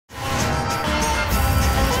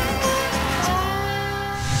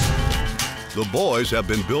The boys have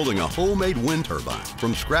been building a homemade wind turbine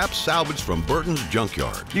from scraps salvaged from Burton's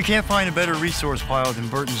junkyard. You can't find a better resource pile than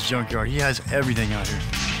Burton's junkyard. He has everything out here.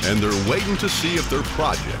 And they're waiting to see if their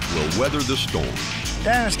project will weather the storm.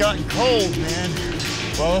 Damn, it's gotten cold, man.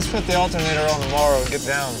 Well, let's put the alternator on tomorrow and get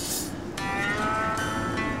down.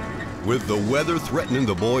 With the weather threatening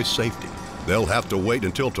the boys' safety, they'll have to wait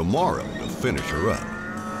until tomorrow to finish her up.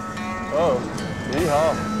 Oh,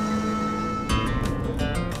 yeehaw.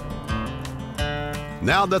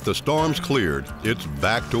 Now that the storm's cleared, it's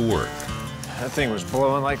back to work. That thing was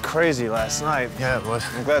blowing like crazy last night. Yeah, it was.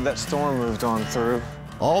 I'm glad that storm moved on through.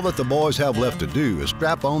 All that the boys have left to do is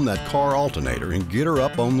strap on that car alternator and get her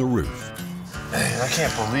up on the roof. Man, I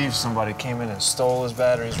can't believe somebody came in and stole his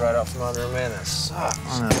batteries right out from under him. Man, that sucks.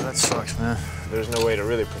 I know, that sucks, man. There's no way to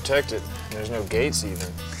really protect it. There's no gates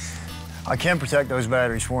even. I can protect those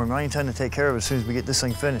batteries for him. I intend to take care of it as soon as we get this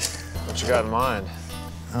thing finished. What you got in mind?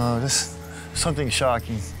 Just something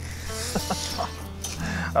shocking.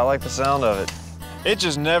 I like the sound of it. It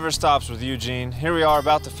just never stops with Eugene. Here we are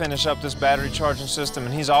about to finish up this battery charging system,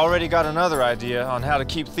 and he's already got another idea on how to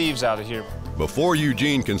keep thieves out of here. Before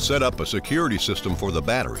Eugene can set up a security system for the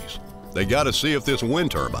batteries, they got to see if this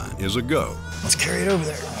wind turbine is a go. Let's carry it over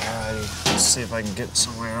there. All righty, let's see if I can get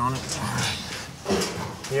somewhere on it.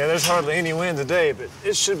 Yeah, there's hardly any wind today, but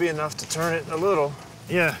it should be enough to turn it a little.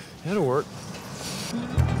 Yeah, it'll work.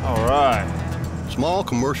 All right. Small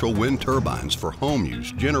commercial wind turbines for home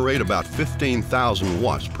use generate about 15,000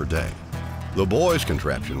 watts per day. The boys'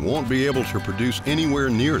 contraption won't be able to produce anywhere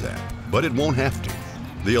near that, but it won't have to.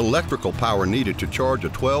 The electrical power needed to charge a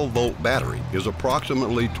 12-volt battery is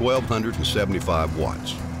approximately 1,275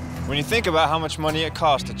 watts. When you think about how much money it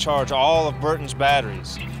costs to charge all of Burton's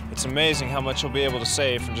batteries, it's amazing how much you'll be able to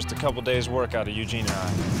save from just a couple days' work out of Eugene and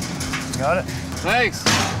I. Got it? Thanks.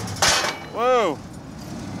 Whoa.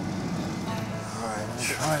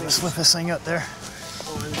 All right, let's lift this thing up there.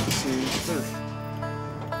 1, 2, 3.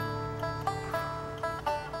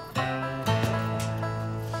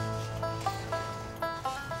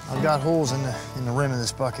 I've got holes in the rim of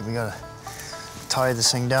this bucket. We gotta tie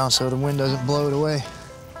this thing down so the wind doesn't blow it away.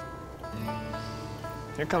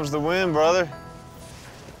 Here comes the wind, brother.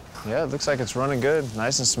 Yeah, it looks like it's running good,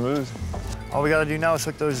 nice and smooth. All we gotta do now is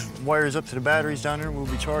hook those wires up to the batteries down there and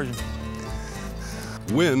we'll be charging.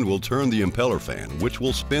 Wind will turn the impeller fan, which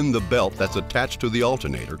will spin the belt that's attached to the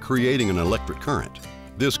alternator, creating an electric current.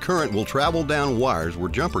 This current will travel down wires where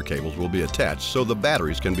jumper cables will be attached so the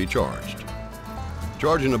batteries can be charged.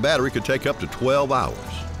 Charging a battery could take up to 12 hours.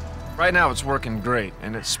 Right now it's working great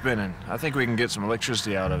and it's spinning. I think we can get some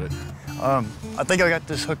electricity out of it. I think I got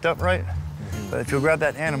this hooked up right. But if you'll grab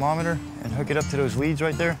that anemometer and hook it up to those leads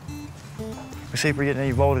right there, we'll see if we're getting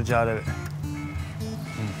any voltage out of it.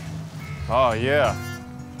 Oh, yeah.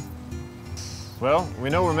 Well, we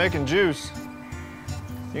know we're making juice.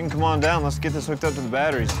 You can come on down. Let's get this hooked up to the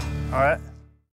batteries. All right.